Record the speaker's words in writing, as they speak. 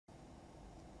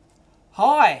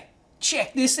Hi,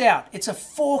 check this out. It's a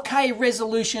 4K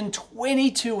resolution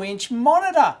 22-inch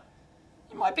monitor.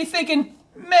 You might be thinking,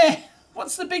 meh,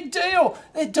 what's the big deal?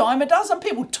 They're dime a dozen.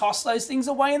 People toss those things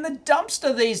away in the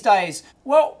dumpster these days.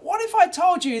 Well, what if I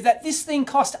told you that this thing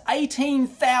cost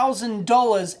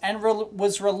 $18,000 and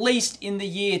was released in the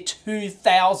year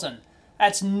 2000?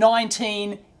 That's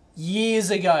 19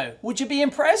 years ago. Would you be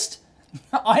impressed?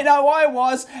 I know I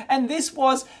was, and this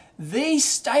was the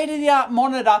state-of-the-art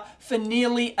monitor for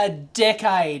nearly a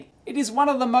decade. It is one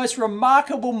of the most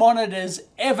remarkable monitors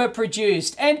ever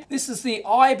produced, and this is the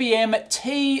IBM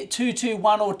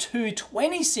T221 or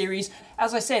 220 series.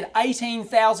 As I said,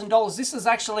 $18,000. This is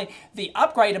actually the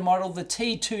upgraded model, the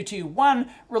T221,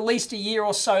 released a year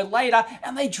or so later,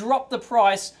 and they dropped the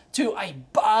price to a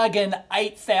bargain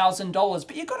 $8,000.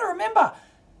 But you've got to remember,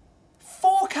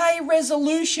 4K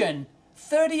resolution,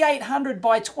 3800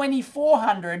 by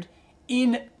 2400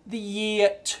 in the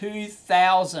year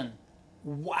 2000.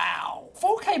 Wow.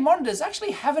 4K monitors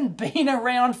actually haven't been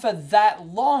around for that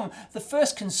long. The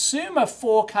first consumer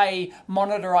 4K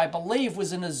monitor, I believe,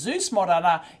 was an Asus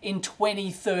monitor in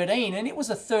 2013, and it was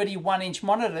a 31-inch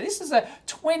monitor. This is a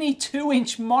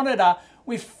 22-inch monitor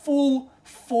with full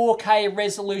 4K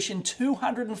resolution,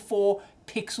 204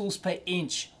 pixels per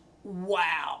inch.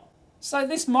 Wow. So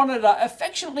this monitor,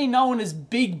 affectionately known as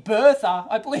Big Bertha,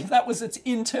 I believe that was its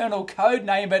internal code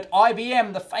name, but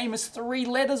IBM, the famous 3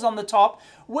 letters on the top,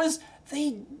 was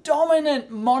the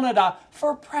dominant monitor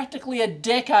for practically a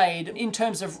decade in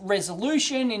terms of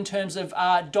resolution, in terms of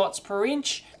dots per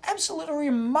inch. Absolutely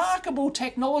remarkable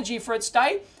technology for its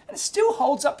day, and it still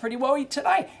holds up pretty well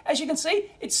today. As you can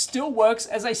see, it still works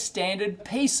as a standard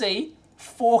PC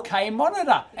 4K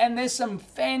monitor, and there's some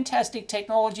fantastic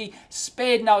technology,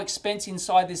 spared no expense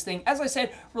inside this thing. As I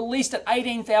said, released at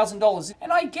 $18,000,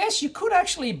 and I guess you could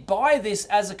actually buy this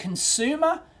as a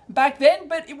consumer back then,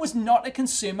 but it was not a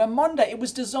consumer monitor. It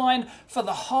was designed for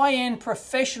the high-end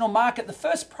professional market. The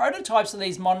first prototypes of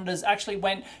these monitors actually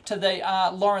went to the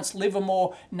Lawrence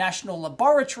Livermore National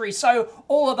Laboratory. So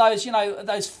all of those, you know,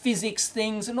 those physics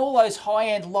things and all those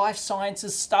high-end life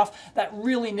sciences stuff that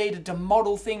really needed to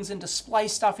model things and display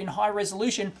stuff in high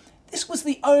resolution, this was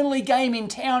the only game in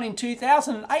town in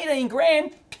 2000. 18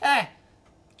 grand,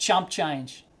 chump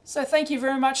change. So thank you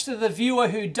very much to the viewer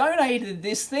who donated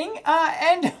this thing,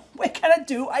 and we're going to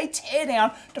do a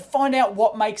teardown to find out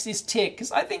what makes this tick,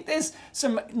 because I think there's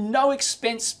some no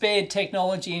expense spared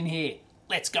technology in here.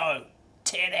 Let's go.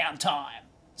 Teardown time.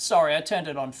 Sorry, I turned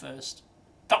it on first.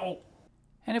 Oh.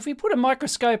 And if we put a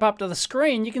microscope up to the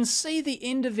screen, you can see the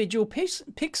individual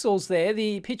pixels there,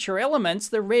 the picture elements,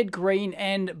 the red, green,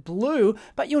 and blue,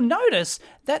 but you'll notice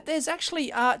that there's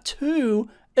actually 2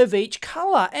 of each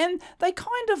color, and they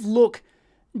kind of look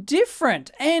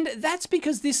different, and that's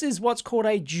because this is what's called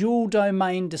a dual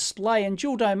domain display, and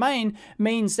dual domain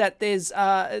means that there's 2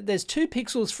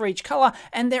 pixels for each color,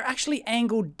 and they're actually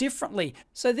angled differently.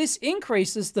 So this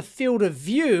increases the field of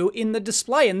view in the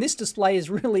display, and this display is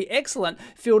really excellent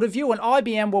field of view, and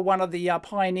IBM were one of the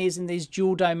pioneers in these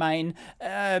dual domain,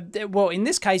 well, in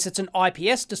this case it's an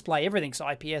IPS display. Everything's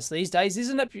IPS these days,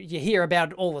 isn't it? You hear about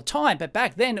it all the time, but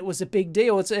back then it was a big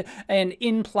deal. It's an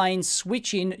in-plane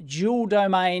switch-in dual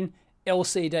domain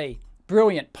LCD.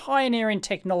 Brilliant, pioneering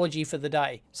technology for the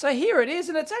day. So here it is,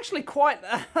 and it's actually quite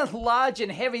large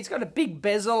and heavy. It's got a big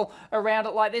bezel around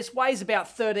it like this, weighs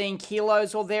about 13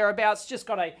 kilos or thereabouts. Just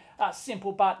got a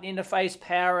simple button interface,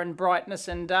 power and brightness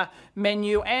and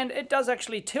menu, and it does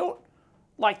actually tilt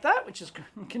like that, which is,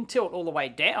 can tilt all the way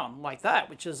down like that,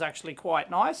 which is actually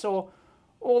quite nice, or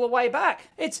all the way back.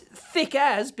 It's thick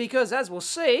because as we'll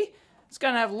see, it's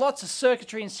going to have lots of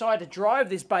circuitry inside to drive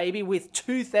this baby with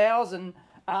 2000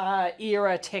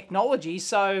 era technology.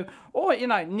 So, or, you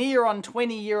know, near on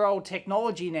 20-year-old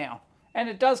technology now. And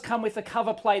it does come with a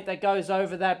cover plate that goes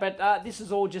over that, but this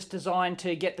is all just designed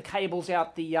to get the cables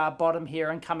out the bottom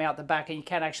here and come out the back, and you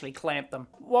can actually clamp them.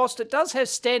 Whilst it does have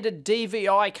standard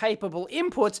DVI capable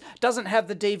inputs, doesn't have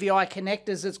the DVI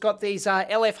connectors. It's got these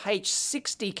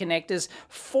LFH60 connectors,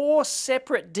 4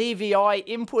 separate DVI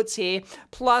inputs here,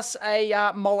 plus a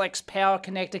Molex power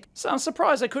connector. So I'm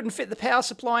surprised I couldn't fit the power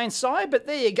supply inside, but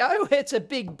there you go. It's a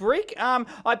big brick.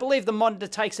 I believe the monitor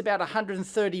takes about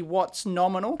 130 watts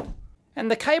nominal. And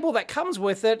the cable that comes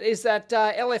with it is that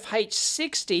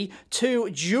LFH60 to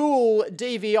dual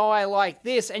DVI like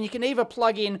this, and you can either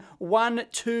plug in 1,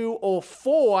 2, or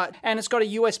 4, and it's got a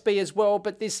USB as well,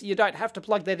 but this, you don't have to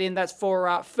plug that in. That's for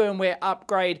firmware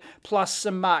upgrade plus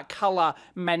some color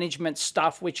management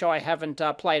stuff, which I haven't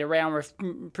played around with,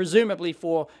 presumably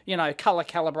for, you know, color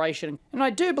calibration. And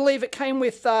I do believe it came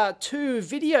with 2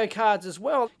 video cards as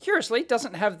well. Curiously, it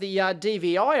doesn't have the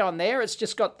DVI on there. It's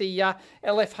just got the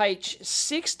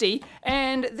LFH60,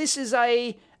 and this is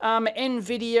a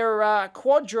NVIDIA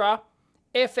Quadra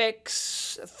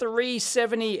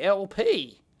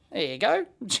FX370LP. There you go.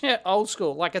 Old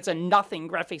school, like it's a nothing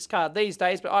graphics card these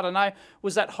days, but I don't know,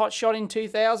 was that hot shot in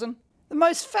 2000? The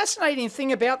most fascinating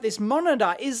thing about this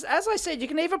monitor is, as I said, you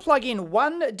can either plug in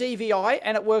 1 DVI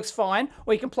and it works fine,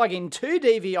 or you can plug in 2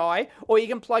 DVI, or you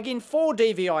can plug in 4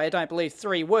 DVI. I don't believe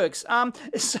 3 works.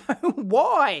 So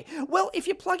why? Well, if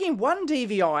you plug in 1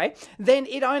 DVI, then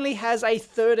it only has a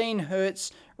 13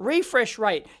 Hertz refresh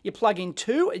rate. You plug in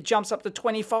 2, it jumps up to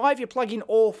 25. You plug in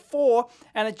all 4,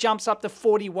 and it jumps up to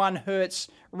 41 Hertz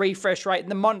refresh rate. And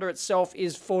the monitor itself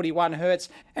is 41 Hertz.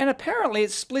 And apparently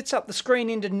it splits up the screen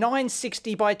into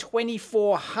 960 by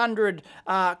 2400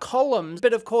 columns.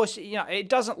 But of course, you know, it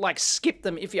doesn't like skip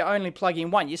them if you only plug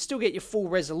in 1. You still get your full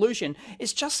resolution.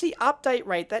 It's just the update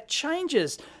rate that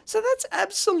changes. So that's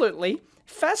absolutely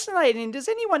fascinating. Does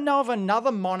anyone know of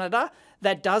another monitor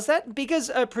that does that?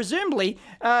 Because presumably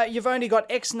you've only got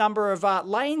X number of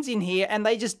lanes in here, and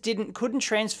they just couldn't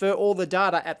transfer all the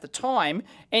data at the time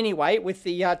anyway with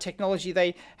the technology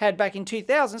they had back in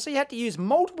 2000. So you had to use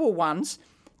multiple ones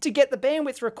to get the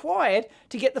bandwidth required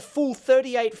to get the full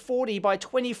 3840 by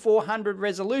 2400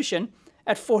 resolution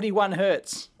at 41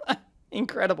 Hertz.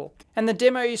 Incredible. And the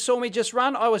demo you saw me just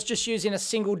run, I was just using a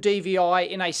single DVI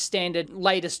in a standard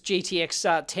latest GTX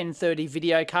 1030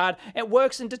 video card. It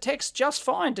works and detects just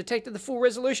fine, detected the full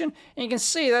resolution, and you can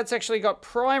see that's actually got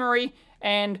primary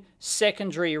and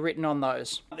secondary written on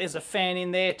those. There's a fan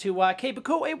in there to keep it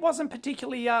cool. It wasn't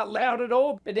particularly loud at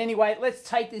all. But anyway, let's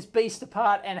take this beast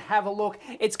apart and have a look.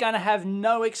 It's going to have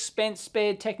no expense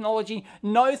spared technology,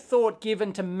 no thought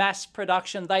given to mass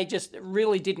production. They just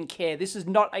really didn't care. This is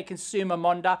not a consumer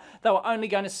monitor. They were only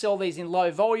going to sell these in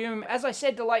low volume. As I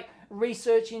said, to like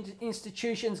research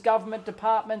institutions, government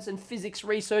departments, and physics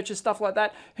researchers, stuff like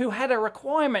that, who had a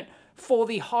requirement for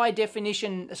the high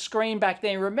definition screen back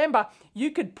then. Remember, you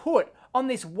could put on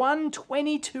this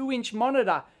 122-inch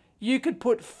monitor, you could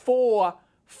put 4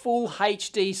 full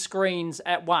HD screens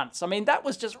at once. I mean, that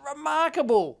was just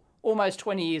remarkable almost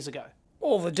 20 years ago.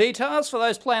 All the details for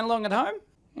those playing along at home.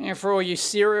 And for all you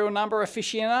serial number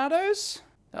aficionados.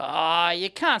 You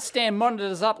can't stand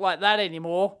monitors up like that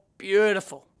anymore.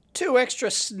 Beautiful. 2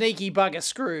 extra sneaky bugger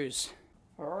screws.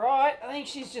 Alright, I think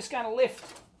she's just going to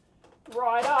lift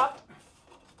right up.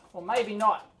 Or maybe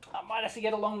not. I might have to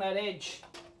get along that edge.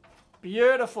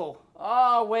 Beautiful.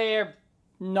 Oh, we're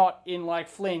not in like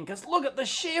Flynn, because look at the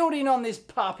shielding on this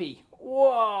puppy.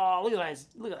 Whoa, look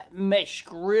at that mesh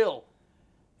grill.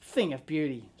 Thing of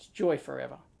beauty. It's joy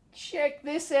forever. Check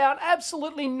this out.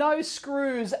 Absolutely no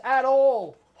screws at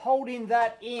all holding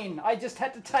that in. I just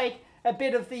had to take a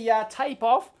bit of the tape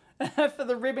off for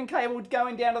the ribbon cable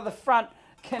going down to the front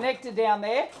connector down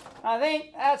there. I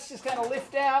think that's just going to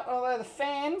lift out, although the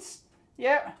fans,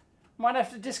 yep, might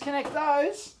have to disconnect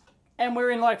those. And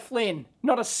we're in like Flynn.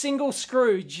 Not a single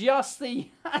screw, just the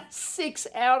 6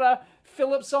 outer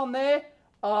Phillips on there.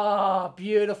 Ah,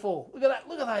 beautiful. Look at that.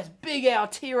 Look at those big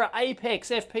Altera Apex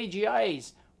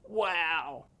FPGAs.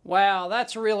 Wow. Wow,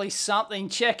 that's really something.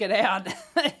 Check it out.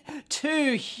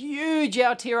 2 huge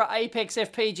Altera Apex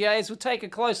FPGAs. We'll take a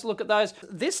close look at those.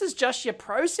 This is just your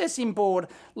processing board,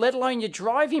 let alone your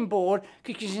driving board,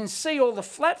 because you can see all the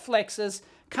flat flexes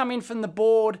coming from the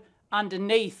board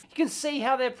underneath. You can see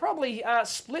how they've probably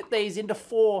split these into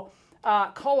 4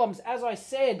 columns. As I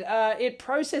said, it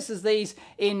processes these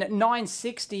in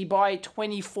 960 by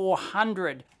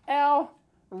 2400. Our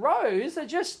rows are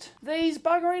just these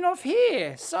buggering off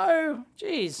here. So,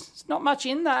 geez, it's not much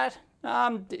in that.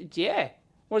 Yeah.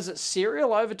 Was it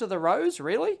serial over to the rows,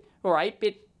 really? Or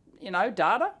 8-bit, you know,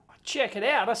 data? Check it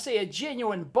out. I see a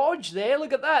genuine bodge there.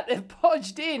 Look at that. They've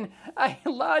bodged in a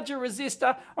larger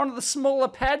resistor onto the smaller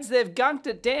pads. They've gunked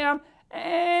it down.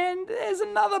 And there's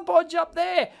another bodge up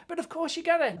there. But of course, you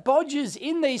got to bodges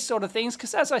in these sort of things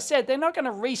because, as I said, they're not going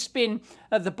to respin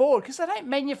the board because they don't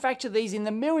manufacture these in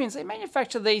the millions. They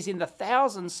manufacture these in the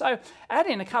thousands. So add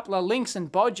in a couple of links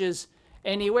and bodges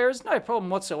anywhere is no problem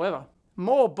whatsoever.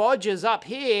 More bodges up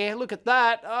here. Look at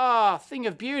that. Ah, thing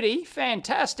of beauty.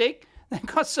 Fantastic. they've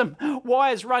got some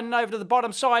wires running over to the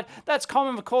bottom side. That's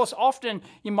common, of course. Often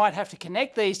you might have to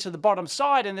connect these to the bottom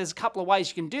side, and there's a couple of ways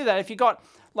you can do that. If you've got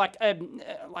like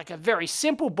a very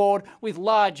simple board with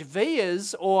large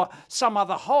vias or some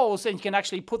other holes, then you can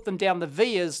actually put them down the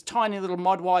vias, tiny little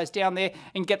mod wires down there,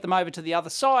 and get them over to the other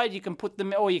side. You can put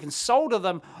them, or you can solder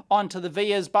them onto the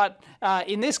vias. But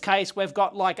in this case, we've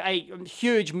got like a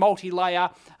huge multi-layer,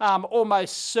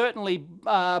 almost certainly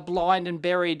blind and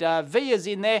buried vias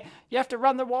in there. You have to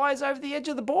run the wires over the edge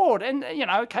of the board, and you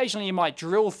know, occasionally you might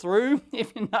drill through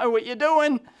if you know what you're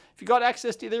doing. If you've got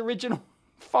access to the original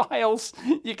files,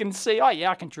 you can see, oh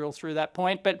yeah, I can drill through that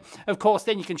point. But of course,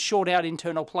 then you can short out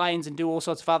internal planes and do all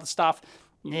sorts of other stuff.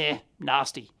 Yeah,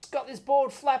 nasty. Got this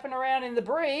board flapping around in the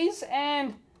breeze,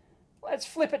 and let's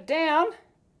flip it down.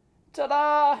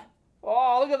 Ta-da!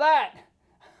 Oh, look at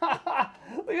that.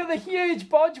 Look at the huge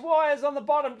bodge wires on the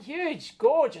bottom. Huge,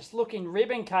 gorgeous looking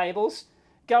ribbon cables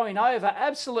going over.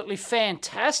 Absolutely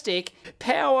fantastic.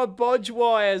 Power bodge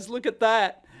wires, look at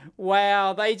that.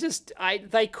 Wow,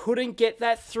 they couldn't get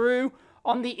that through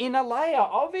on the inner layer.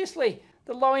 Obviously,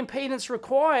 the low impedance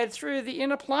required through the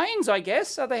inner planes, I guess.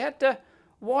 So they had to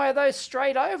wire those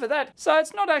straight over that. So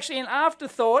it's not actually an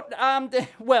afterthought.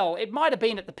 Well, it might have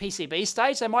been at the PCB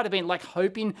stage. They might have been like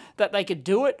hoping that they could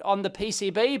do it on the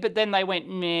PCB, but then they went,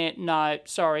 meh, no,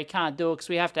 sorry, can't do it because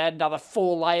we have to add another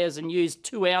 4 layers and use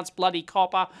 2-ounce bloody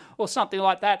copper or something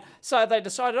like that. So they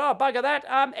decided, oh, bugger that,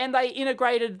 and they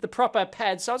integrated the proper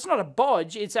pads. So it's not a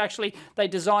bodge, it's actually, they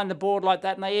designed the board like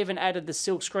that, and they even added the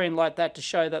silk screen like that to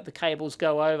show that the cables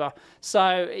go over.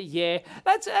 So yeah,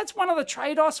 that's one of the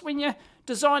trade-offs when you're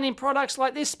designing products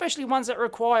like this, especially ones that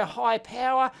require high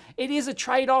power. It is a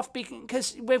trade-off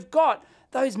because we've got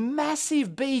those massive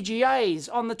BGAs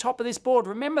on the top of this board.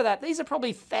 Remember that. These are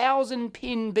probably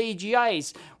 1,000-pin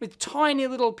BGAs with tiny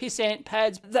little pissant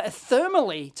pads that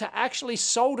thermally to actually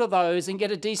solder those and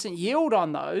get a decent yield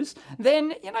on those.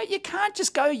 Then, you know, you can't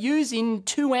just go using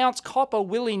 2-ounce copper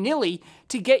willy-nilly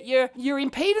to get your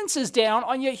impedances down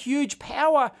on your huge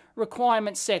power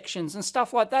requirement sections and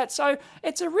stuff like that. So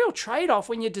it's a real trade-off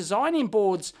when you're designing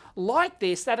boards like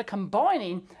this that are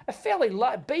combining a fairly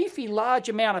beefy large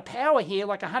amount of power here,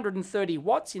 like 130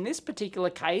 watts in this particular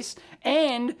case,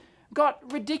 and got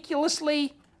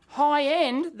ridiculously high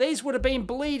end. These would have been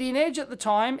bleeding edge at the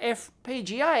time,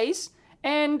 FPGAs,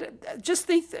 and just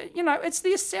the, you know, it's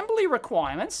the assembly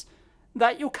requirements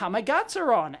that your guts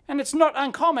are on. And it's not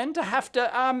uncommon to have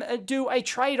to do a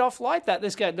trade-off like that.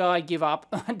 This guy, I give up.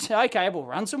 Okay, we'll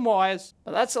run some wires.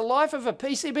 But that's the life of a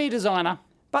PCB designer.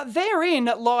 But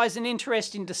therein lies an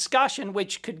interesting discussion,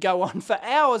 which could go on for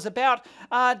hours, about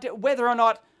whether or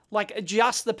not like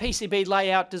just the PCB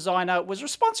layout designer was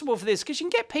responsible for this, because you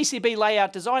can get PCB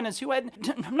layout designers who had,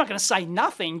 I'm not going to say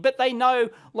nothing, but they know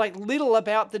like little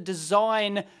about the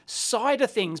design side of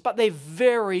things, but they're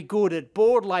very good at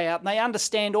board layout and they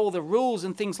understand all the rules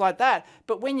and things like that.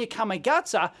 But when you come a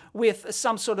gutser with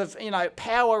some sort of, you know,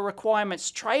 power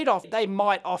requirements trade-off, they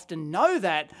might often know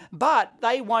that, but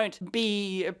they won't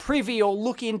be privy or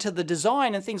look into the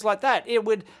design and things like that. It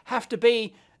would have to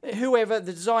be whoever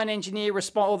the design engineer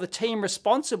or the team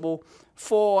responsible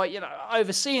for, you know,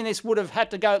 overseeing this would have had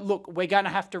to go, look, we're going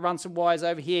to have to run some wires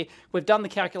over here. We've done the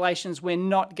calculations. We're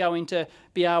not going to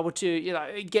be able to, you know,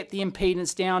 get the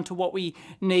impedance down to what we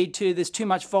need to. There's too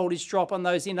much voltage drop on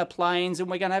those inner planes, and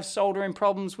we're going to have soldering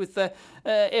problems with the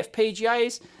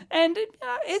FPGAs. And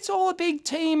it's all a big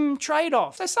team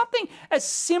trade-off. So something as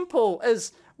simple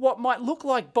as what might look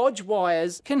like bodge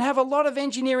wires can have a lot of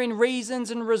engineering reasons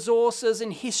and resources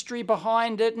and history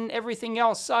behind it and everything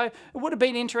else. So it would have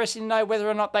been interesting to know whether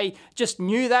or not they just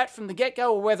knew that from the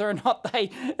get-go, or whether or not they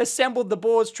assembled the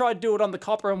boards, tried to do it on the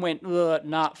copper and went,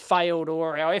 nah, failed,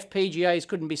 or our FPGAs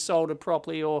couldn't be soldered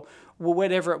properly, or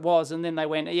whatever it was. And then they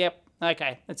went, yep,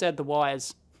 okay, let's add the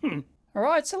wires. All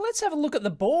right, so let's have a look at the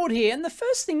board here. And the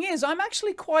first thing is, I'm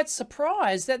actually quite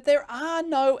surprised that there are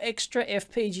no extra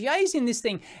FPGAs in this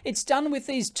thing. It's done with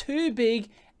these two big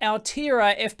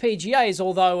Altera FPGAs,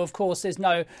 although of course there's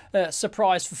no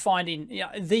surprise for finding, you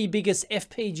know, the biggest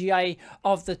FPGA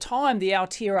of the time, the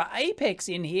Altera Apex,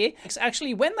 in here.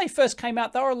 Actually, when they first came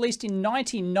out, they were released in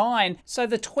 '99. So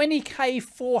the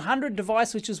 20K400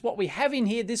 device, which is what we have in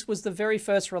here, this was the very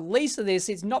first release of this.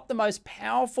 It's not the most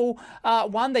powerful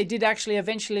one. They did actually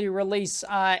eventually release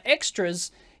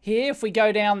extras here. If we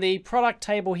go down the product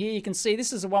table here, you can see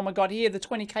this is the one we got here, the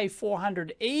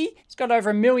 20K400E. It's got over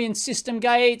 1 million system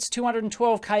gates,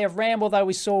 212K of RAM, although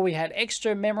we saw we had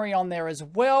extra memory on there as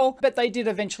well. But they did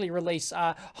eventually release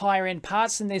higher end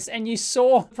parts than this, and you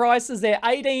saw prices there,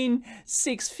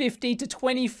 $18,650 to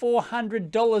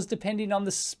 $2,400 depending on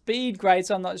the speed grade.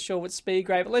 So I'm not sure what speed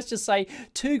grade, but let's just say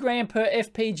 $2,000 per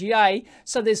FPGA.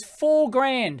 So there's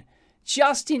 $4,000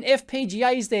 just in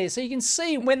FPGAs there. So you can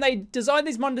see when they designed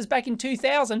these monitors back in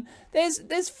 2000, there's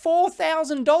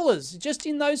 $4,000 just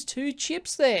in those 2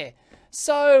 chips there.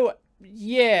 So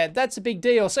yeah, that's a big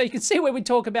deal. So you can see where we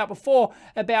talked about before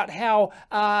about how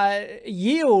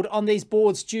yield on these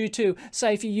boards due to,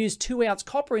 say, if you use 2-ounce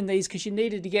copper in these because you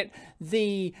needed to get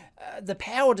the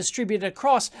power distributed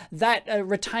across, that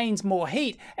retains more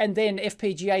heat, and then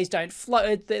FPGAs don't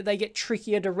flow. They get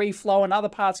trickier to reflow, and other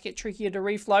parts get trickier to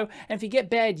reflow. And if you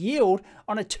get bad yield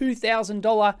on a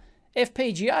 $2,000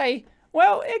 FPGA,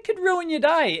 well, it could ruin your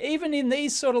day, even in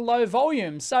these sort of low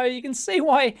volumes. So you can see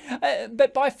why,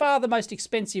 but by far the most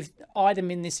expensive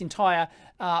item in this entire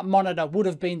monitor would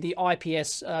have been the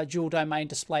IPS dual domain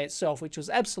display itself, which was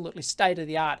absolutely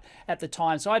state-of-the-art at the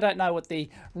time. So I don't know what the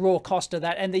raw cost of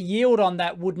that, and the yield on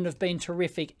that wouldn't have been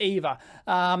terrific either.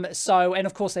 And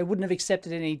of course they wouldn't have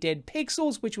accepted any dead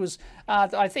pixels, which was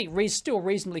I think still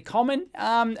reasonably common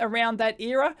around that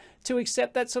era to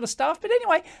accept that sort of stuff. But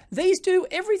anyway, these do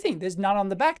everything. There's none on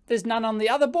the back, there's none on the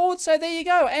other board, so there you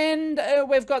go. And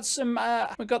we've got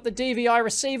the DVI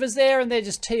receivers there, and they're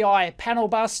just TI panel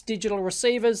bus digital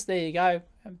receivers. There you go.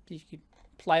 You could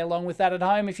play along with that at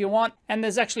home if you want. And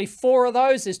there's actually 4 of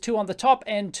those. There's 2 on the top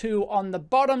and 2 on the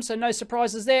bottom, so no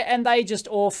surprises there. And they just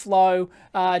all flow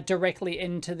directly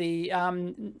into the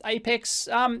Apex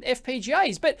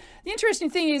FPGAs. But the interesting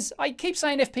thing is, I keep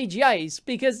saying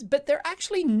FPGAs but they're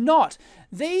actually not.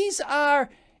 These are,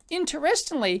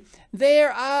 interestingly,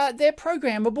 they're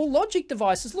programmable logic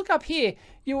devices. Look up here.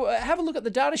 You have a look at the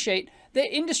data sheet. They're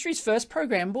industry's first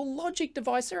programmable logic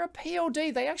device. They're a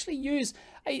PLD. They actually use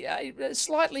a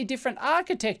slightly different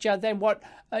architecture than what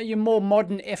your more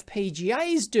modern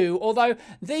FPGAs do, although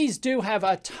these do have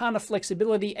a ton of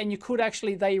flexibility, and you could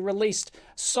actually, they released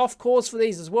soft cores for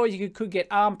these as well. You could get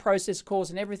ARM processor cores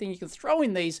and everything you can throw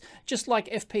in these, just like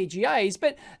FPGAs,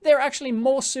 but they're actually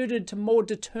more suited to more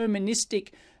deterministic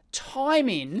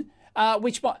timing,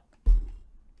 which might...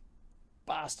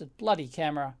 Bastard, bloody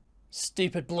camera.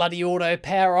 Stupid bloody auto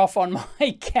power off on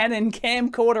my Canon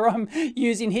camcorder I'm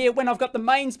using here when I've got the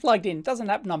mains plugged in. It doesn't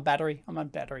happen on battery. I'm on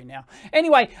battery now.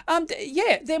 Anyway,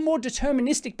 yeah, they're more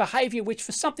deterministic behavior, which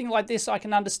for something like this I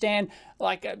can understand,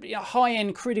 like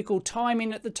high-end critical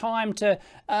timing at the time to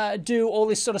do all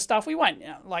this sort of stuff. We won't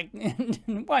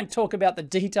won't talk about the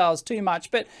details too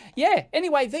much, but yeah.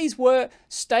 Anyway, these were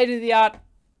state-of-the-art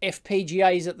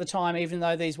FPGAs at the time, even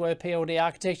though these were PLD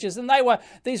architectures, and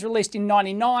these released in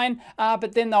 '99,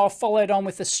 but then they were followed on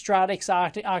with the Stratix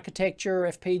architecture,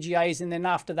 FPGAs, and then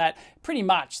after that, pretty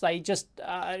much they just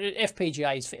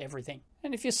FPGAs for everything.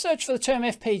 And if you search for the term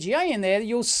FPGA in there,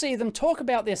 you'll see them talk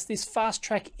about this fast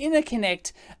track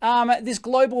interconnect. This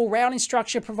global routing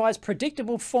structure provides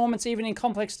predictable performance even in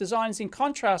complex designs. In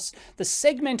contrast, the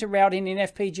segmented routing in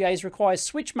FPGAs requires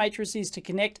switch matrices to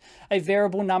connect a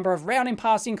variable number of routing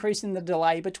paths, increasing the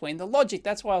delay between the logic.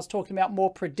 That's why I was talking about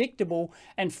more predictable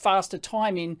and faster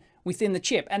timing within the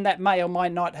chip, and that may or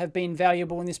might not have been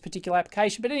valuable in this particular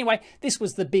application. But anyway, this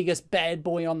was the biggest bad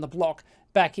boy on the block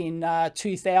back in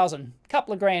 2000. A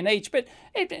couple of grand each, but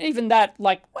even that,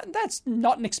 that's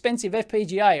not an expensive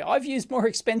FPGA. I've used more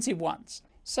expensive ones.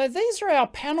 So these are our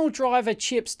panel driver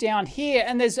chips down here,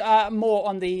 and there's more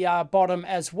on the bottom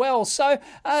as well. So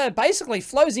basically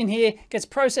flows in here, gets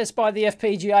processed by the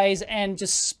FPGAs, and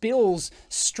just spills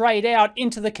straight out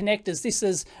into the connectors.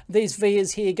 These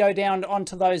vias here go down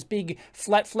onto those big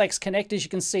flat flex connectors. You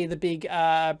can see the big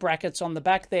brackets on the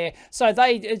back there. So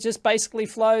it just basically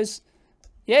flows,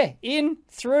 yeah, in,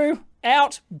 through,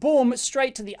 out, boom,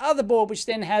 straight to the other board, which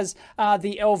then has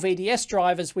the LVDS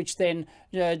drivers, which then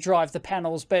drive the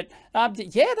panels. But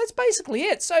yeah, that's basically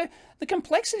it. So the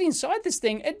complexity inside this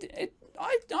thing,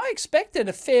 I expected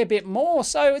a fair bit more.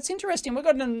 So it's interesting. We've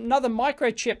got another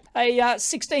microchip, a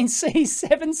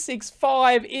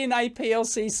 16C765 in a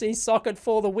PLCC socket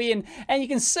for the win. And you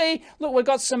can see, look, we've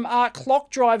got some clock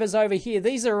drivers over here.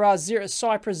 These are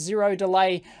Cypress zero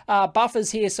delay buffers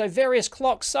here. So various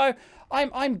clocks. So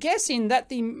I'm guessing that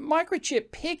the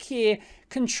microchip PIC here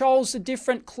controls the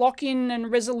different clock in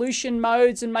and resolution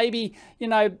modes, and maybe,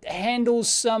 handles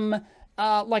some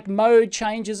like mode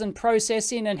changes and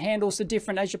processing, and handles the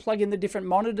different, as you plug in the different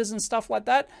monitors and stuff like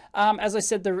that. As I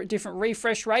said, the different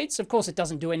refresh rates. Of course, it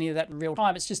doesn't do any of that in real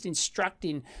time. It's just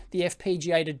instructing the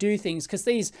FPGA to do things, because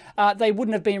these, they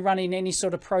wouldn't have been running any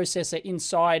sort of processor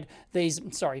inside these,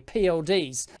 sorry,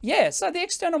 PLDs. Yeah, so the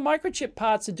external microchip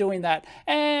parts are doing that.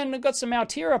 And I've got some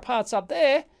Altera parts up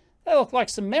there. They look like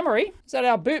some memory. Is that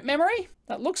our boot memory?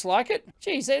 That looks like it.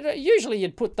 Geez, usually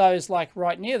you'd put those like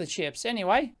right near the chips.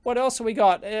 Anyway, what else have we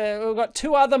got? We've got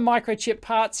 2 other microchip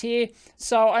parts here,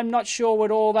 so I'm not sure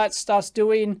what all that stuff's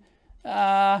doing.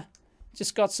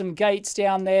 Just got some gates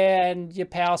down there and your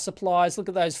power supplies. Look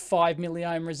at those 5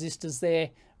 milliohm resistors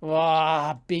there.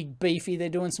 Wow, big beefy. They're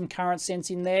doing some current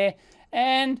sensing there.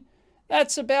 And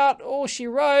that's about all she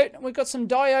wrote. We've got some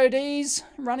diodes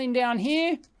running down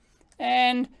here,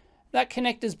 and that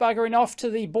connector's buggering off to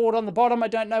the board on the bottom. I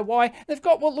don't know why. They've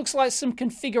got what looks like some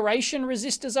configuration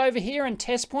resistors over here and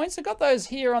test points. They've got those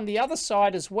here on the other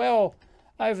side as well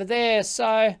over there.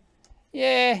 So,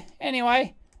 yeah,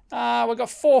 anyway, we've got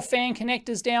 4 fan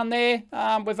connectors down there.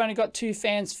 We've only got 2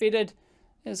 fans fitted.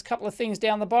 There's a couple of things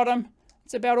down the bottom.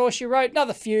 That's about all she wrote.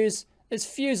 Another fuse. There's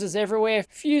fuses everywhere.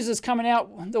 Fuses coming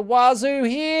out the wazoo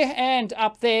here, and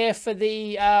up there for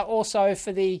the, also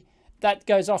for the, that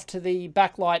goes off to the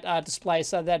backlight display,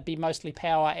 so that'd be mostly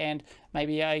power and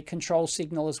maybe a control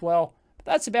signal as well. But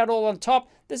that's about all on top.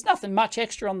 There's nothing much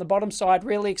extra on the bottom side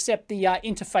really, except the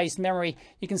interface memory.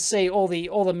 You can see all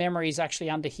the memory is actually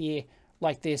under here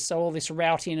like this. So all this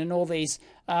routing and all these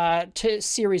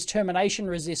series termination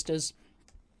resistors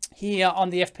here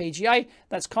on the FPGA.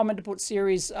 That's common to put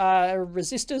series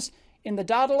resistors in the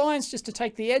data lines just to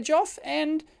take the edge off,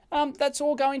 and that's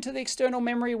all going to the external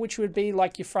memory, which would be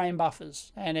like your frame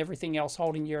buffers and everything else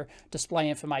holding your display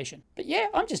information. But yeah,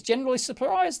 I'm just generally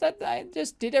surprised that they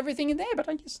just did everything in there, but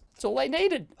I guess that's all they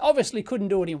needed. Obviously couldn't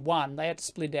do it in one. They had to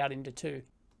split it out into 2.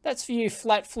 That's for you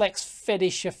flat flex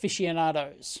fetish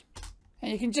aficionados.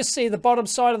 And you can just see the bottom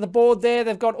side of the board there.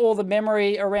 They've got all the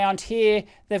memory around here.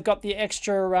 They've got the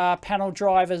extra panel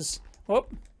drivers.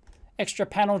 Whoop. Extra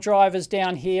panel drivers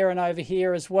down here and over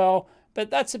here as well. But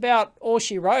that's about all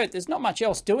she wrote. There's not much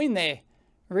else doing there,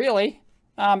 really.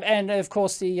 And of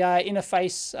course the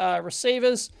interface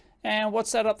receivers. And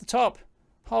what's that up the top?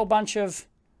 Whole bunch of,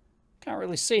 can't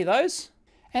really see those.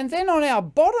 And then on our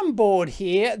bottom board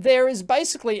here, there is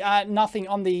basically nothing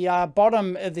on the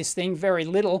bottom of this thing, very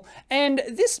little. And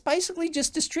this basically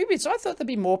just distributes. I thought there'd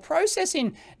be more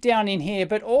processing down in here,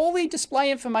 but all the display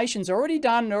information's already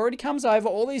done, already comes over,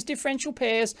 all these differential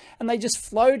pairs, and they just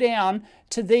flow down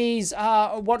to these,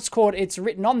 what's called, it's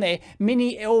written on there,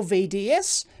 mini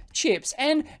LVDS chips.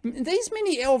 And these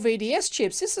mini LVDS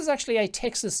chips, this is actually a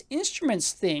Texas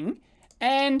Instruments thing.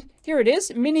 And here it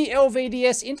is, mini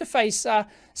LVDS interface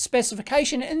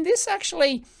specification. And this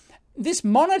actually, this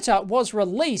monitor was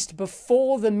released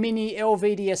before the mini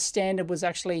LVDS standard was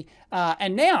actually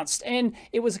announced. And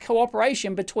it was a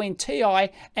cooperation between TI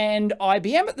and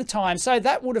IBM at the time. So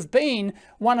that would have been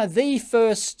one of the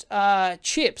first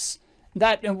chips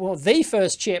that, well, the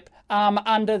first chip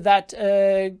under that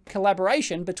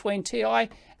collaboration between TI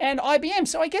and IBM.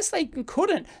 So I guess they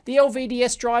couldn't. The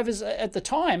LVDS drivers at the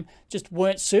time just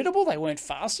weren't suitable. They weren't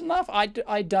fast enough. I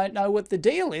don't know what the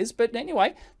deal is. But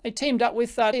anyway, they teamed up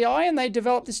with TI and they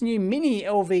developed this new mini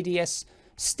LVDS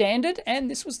standard. And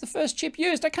this was the first chip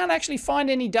used. I can't actually find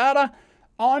any data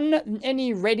on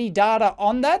any ready data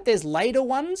on that. There's later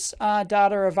ones,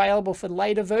 data available for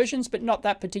later versions, but not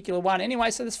that particular one. Anyway,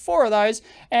 so there's 4 of those.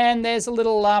 And there's a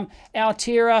little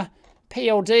Altera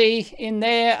PLD in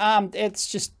there. It's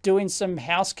just doing some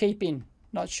housekeeping,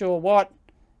 not sure what.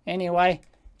 Anyway,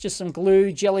 just some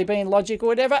glue, jelly bean logic or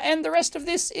whatever, and the rest of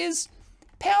this is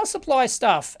power supply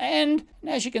stuff. And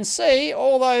as you can see,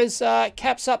 all those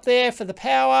caps up there for the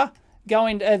power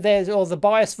going, there's all the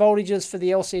bias voltages for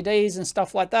the LCDs and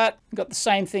stuff like that. Got the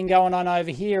same thing going on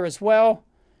over here as well.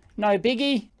 No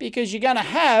biggie, because you're going to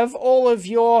have all of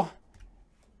your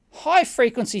high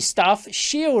frequency stuff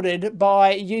shielded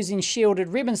by using shielded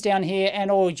ribbons down here, and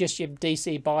all just your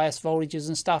DC bias voltages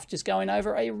and stuff just going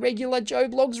over a regular Joe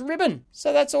Bloggs ribbon.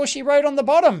 So that's all she wrote on the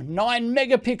bottom. 9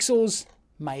 megapixels,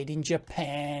 made in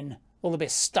Japan. All the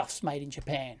best stuff's made in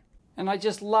Japan. And I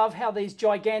just love how these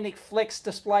gigantic flex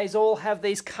displays all have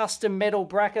these custom metal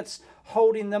brackets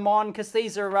holding them on, because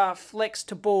these are flex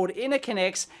to board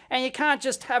interconnects, and you can't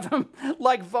just have them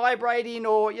like vibrating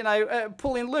or, you know,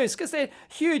 pulling loose, because they're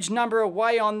huge number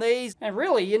away on these. And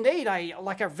really you need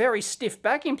a very stiff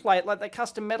backing plate like the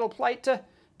custom metal plate to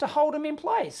to hold them in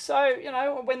place. So, you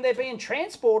know, when they're being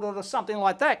transported or something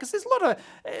like that, because there's a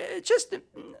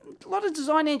lot of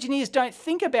design engineers don't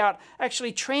think about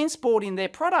actually transporting their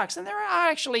products, and there are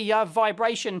actually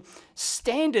vibration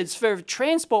standards for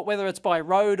transport, whether it's by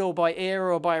road or by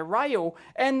air or by rail,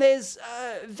 and there's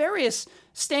various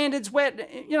standards where,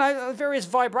 you know, various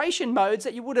vibration modes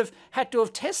that you would have had to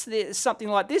have tested something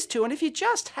like this to. And if you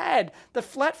just had the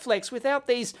flat flex without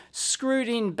these screwed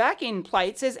in back end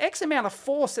plates, there's X amount of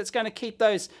force that's going to keep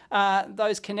those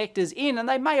connectors in, and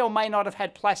they may or may not have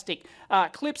had plastic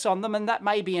clips on them, and that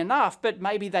may be enough, but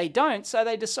maybe they don't, so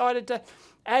they decided to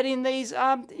add in these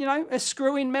you know,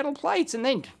 screw in metal plates, and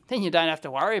then you don't have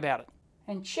to worry about it.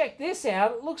 And check this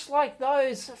out, it looks like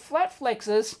those flat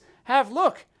flexes have,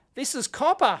 look, this is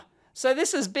copper. So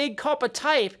this is big copper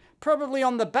tape. Probably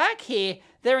on the back here,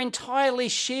 they're entirely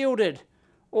shielded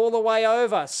all the way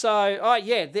over. So, oh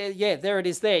yeah, there it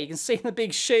is there. You can see the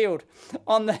big shield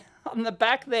on the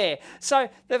back there. So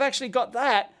they've actually got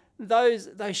those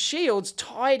shields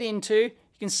tied into,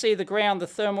 you can see the ground, the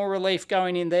thermal relief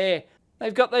going in there.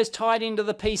 They've got those tied into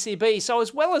the PCB. So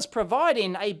as well as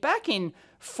providing a back-end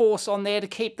force on there to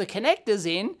keep the connectors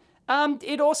in,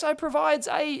 it also provides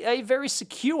a very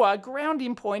secure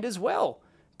grounding point as well.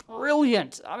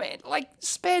 Brilliant. I mean, like,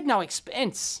 spared no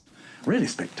expense. Really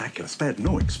spectacular. Spared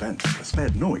no expense.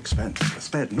 Spared no expense.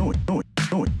 Spared no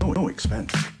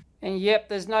expense. And yep,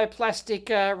 there's no plastic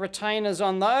retainers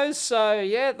on those. So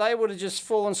yeah, they would have just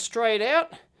fallen straight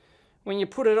out when you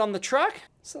put it on the truck.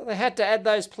 So they had to add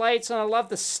those plates, and I love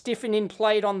the stiffening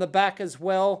plate on the back as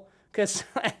well, because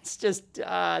it's just,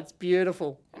 it's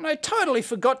beautiful. And I totally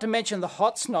forgot to mention the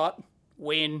hot snot.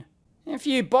 Win. If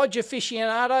you bodge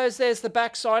aficionados, there's the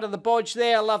back side of the bodge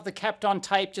there. I love the Kapton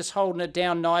tape just holding it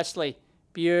down nicely.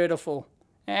 Beautiful.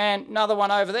 And another one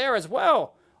over there as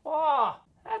well. Oh,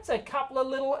 that's a couple of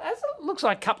little, looks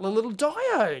like a couple of little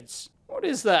diodes. What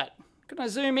is that? Can I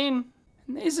zoom in?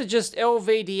 And these are just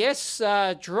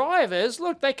LVDS drivers.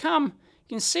 Look, they come,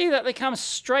 you can see that they come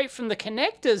straight from the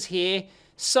connectors here.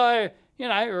 So, you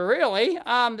know, really,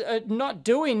 not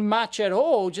doing much at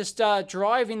all, just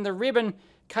driving the ribbon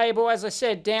cable, as I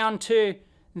said, down to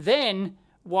then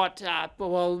what,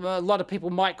 well, a lot of people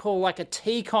might call like a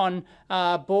T-con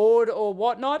board or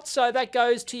whatnot. So that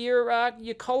goes to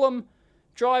your column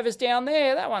drivers down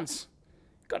there. That one's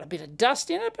got a bit of dust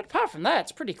in it, but apart from that,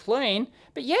 it's pretty clean.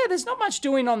 But yeah, there's not much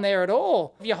doing on there at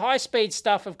all. Your high-speed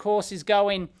stuff, of course, is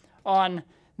going on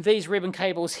these ribbon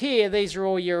cables here. These are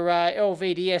all your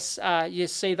LVDS. You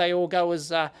see they all go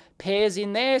as pairs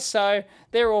in there, so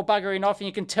they're all buggering off, and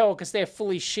you can tell because they're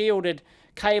fully shielded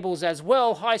cables as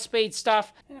well, high-speed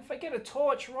stuff. And if I get a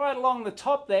torch right along the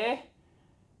top there,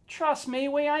 trust me,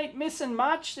 we ain't missing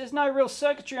much. There's no real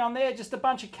circuitry on there, just a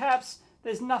bunch of caps.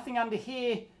 There's nothing under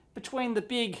here between the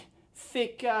big,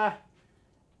 thick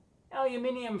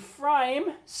aluminium frame.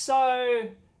 So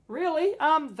really,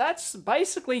 that's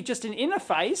basically just an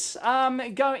interface,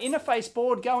 interface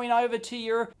board going over to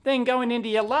your, then going into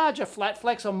your larger flat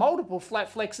flex or multiple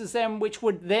flat flexes, then which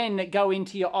would then go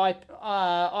into your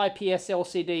IPS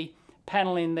LCD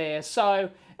panel in there. So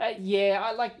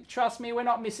yeah, trust me, we're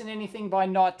not missing anything by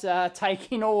not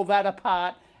taking all that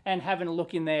apart and having a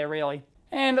look in there, really.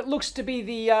 And it looks to be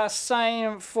the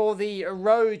same for the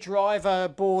row driver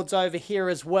boards over here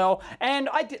as well. And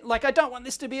I don't want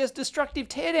this to be a destructive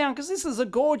teardown, because this is a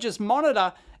gorgeous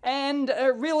monitor. And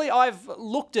really, I've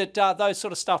looked at those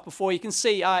sort of stuff before. You can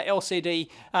see LCD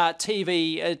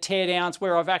TV teardowns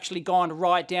where I've actually gone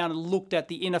right down and looked at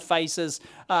the interfaces,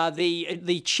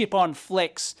 the chip-on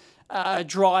flex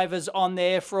drivers on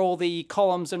there for all the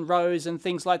columns and rows and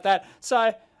things like that.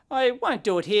 So I won't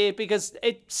do it here because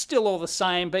it's still all the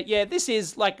same, but yeah, this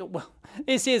is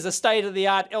this is a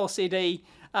state-of-the-art LCD.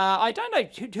 I don't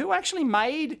know who actually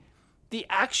made the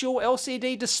actual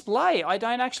LCD display. I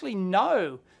don't actually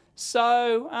know.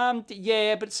 So,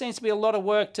 yeah, but it seems to be a lot of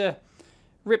work to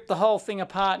rip the whole thing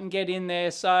apart and get in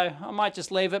there, so I might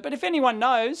just leave it. But if anyone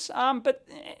knows,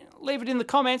 leave it in the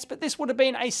comments. But this would have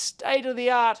been a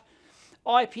state-of-the-art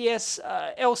IPS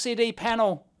LCD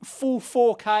panel, full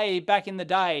 4K back in the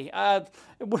day.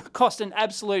 It would have cost an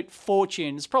absolute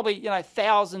fortune. It's probably, you know,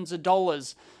 thousands of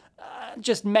dollars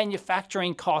just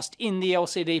manufacturing cost in the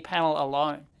LCD panel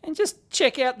alone. And just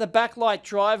check out the backlight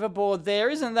driver board there.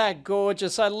 Isn't that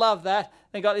gorgeous? I love that.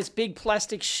 They got this big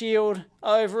plastic shield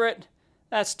over it.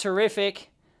 That's terrific.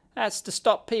 That's to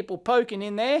stop people poking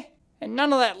in there. And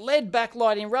none of that LED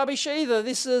backlighting rubbish either.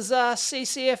 This is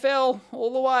CCFL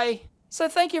all the way. So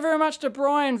thank you very much to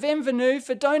Brian Venvenu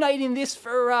for donating this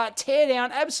for Teardown.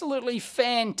 Absolutely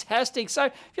fantastic. So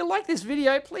if you like this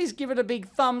video, please give it a big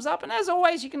thumbs up. And as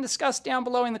always, you can discuss down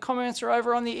below in the comments or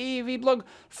over on the EEVblog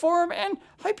forum. And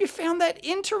hope you found that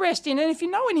interesting. And if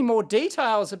you know any more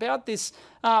details about this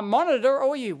monitor,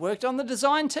 or you worked on the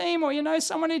design team, or you know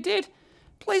someone who did,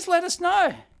 please let us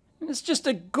know. It's just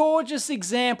a gorgeous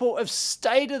example of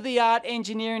state-of-the-art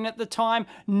engineering at the time,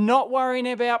 not worrying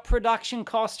about production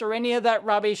cost or any of that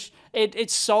rubbish. It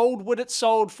sold what it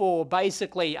sold for,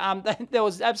 basically. There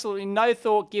was absolutely no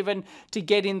thought given to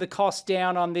getting the cost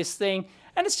down on this thing.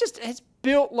 And it's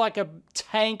built like a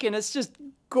tank, and it's just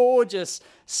gorgeous.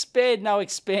 Spared no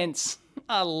expense.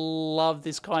 I love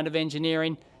this kind of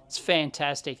engineering. It's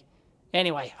fantastic.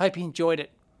 Anyway, hope you enjoyed it.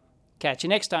 Catch you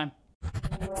next time.